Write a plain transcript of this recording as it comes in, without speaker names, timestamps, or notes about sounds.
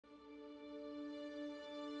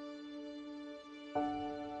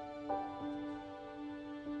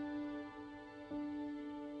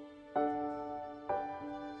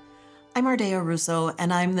I'm Ardea Russo,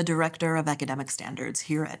 and I'm the Director of Academic Standards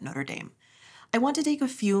here at Notre Dame. I want to take a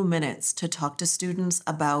few minutes to talk to students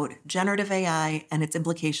about generative AI and its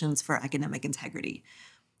implications for academic integrity.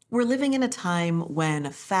 We're living in a time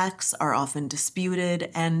when facts are often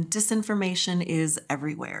disputed and disinformation is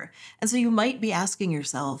everywhere. And so you might be asking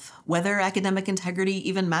yourself whether academic integrity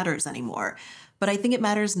even matters anymore. But I think it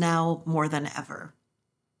matters now more than ever.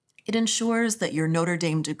 It ensures that your Notre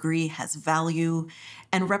Dame degree has value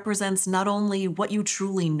and represents not only what you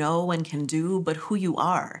truly know and can do, but who you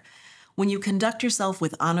are. When you conduct yourself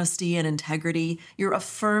with honesty and integrity, you're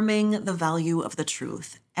affirming the value of the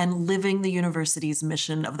truth and living the university's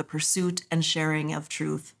mission of the pursuit and sharing of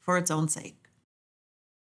truth for its own sake.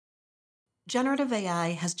 Generative AI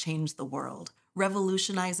has changed the world,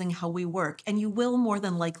 revolutionizing how we work, and you will more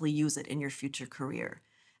than likely use it in your future career.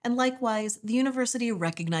 And likewise, the university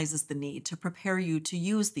recognizes the need to prepare you to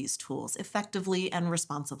use these tools effectively and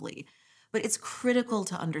responsibly. But it's critical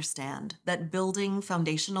to understand that building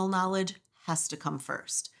foundational knowledge has to come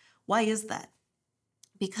first. Why is that?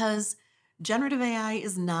 Because generative AI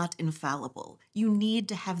is not infallible. You need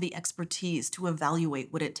to have the expertise to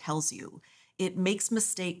evaluate what it tells you. It makes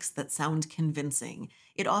mistakes that sound convincing.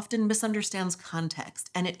 It often misunderstands context,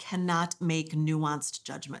 and it cannot make nuanced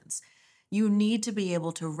judgments. You need to be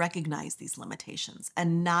able to recognize these limitations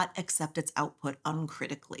and not accept its output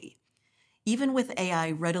uncritically. Even with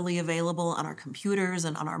AI readily available on our computers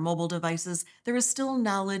and on our mobile devices, there is still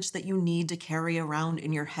knowledge that you need to carry around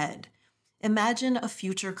in your head. Imagine a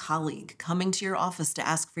future colleague coming to your office to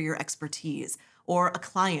ask for your expertise, or a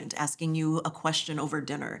client asking you a question over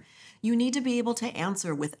dinner. You need to be able to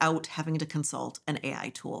answer without having to consult an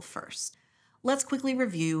AI tool first. Let's quickly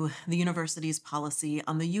review the university's policy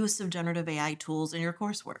on the use of generative AI tools in your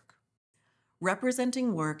coursework.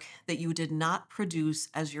 Representing work that you did not produce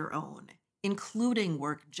as your own, including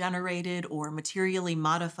work generated or materially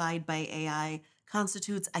modified by AI,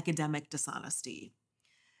 constitutes academic dishonesty.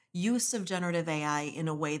 Use of generative AI in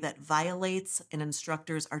a way that violates an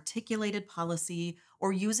instructor's articulated policy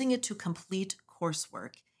or using it to complete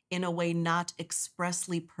coursework in a way not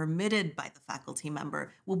expressly permitted by the faculty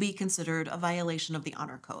member will be considered a violation of the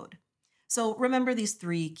honor code. So remember these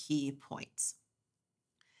three key points.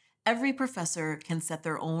 Every professor can set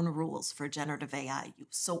their own rules for generative AI use,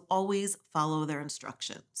 so always follow their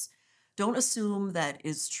instructions. Don't assume that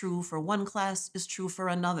is true for one class is true for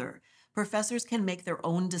another. Professors can make their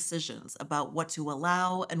own decisions about what to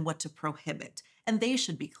allow and what to prohibit, and they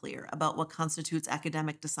should be clear about what constitutes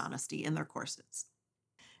academic dishonesty in their courses.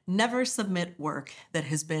 Never submit work that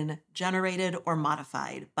has been generated or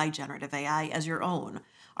modified by generative AI as your own.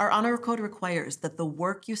 Our honor code requires that the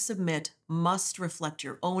work you submit must reflect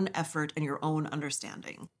your own effort and your own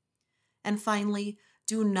understanding. And finally,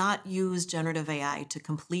 do not use generative AI to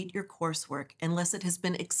complete your coursework unless it has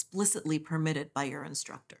been explicitly permitted by your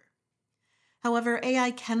instructor. However, AI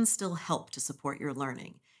can still help to support your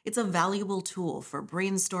learning. It's a valuable tool for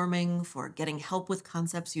brainstorming, for getting help with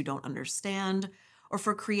concepts you don't understand, or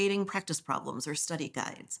for creating practice problems or study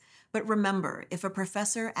guides. But remember, if a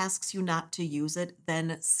professor asks you not to use it,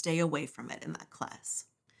 then stay away from it in that class.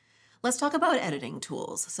 Let's talk about editing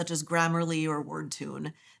tools, such as Grammarly or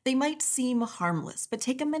WordTune. They might seem harmless, but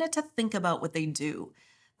take a minute to think about what they do.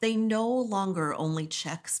 They no longer only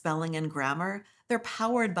check spelling and grammar, they're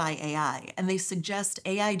powered by AI, and they suggest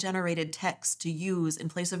AI-generated text to use in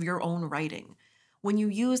place of your own writing. When you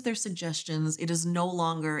use their suggestions, it is no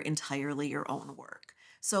longer entirely your own work.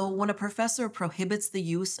 So when a professor prohibits the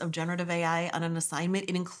use of generative AI on an assignment,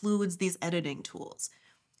 it includes these editing tools.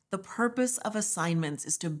 The purpose of assignments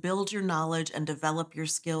is to build your knowledge and develop your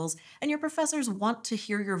skills, and your professors want to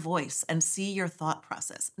hear your voice and see your thought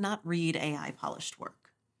process, not read AI-polished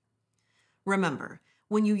work. Remember,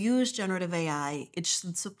 when you use generative AI, it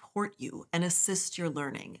should support you and assist your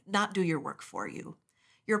learning, not do your work for you.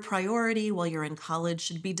 Your priority while you're in college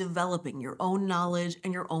should be developing your own knowledge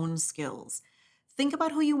and your own skills. Think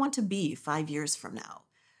about who you want to be 5 years from now.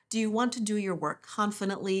 Do you want to do your work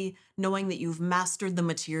confidently, knowing that you've mastered the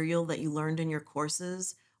material that you learned in your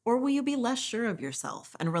courses? Or will you be less sure of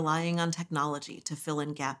yourself and relying on technology to fill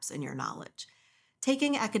in gaps in your knowledge?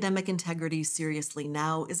 Taking academic integrity seriously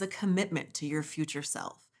now is a commitment to your future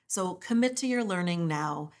self. So commit to your learning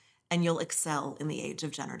now, and you'll excel in the age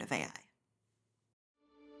of generative AI.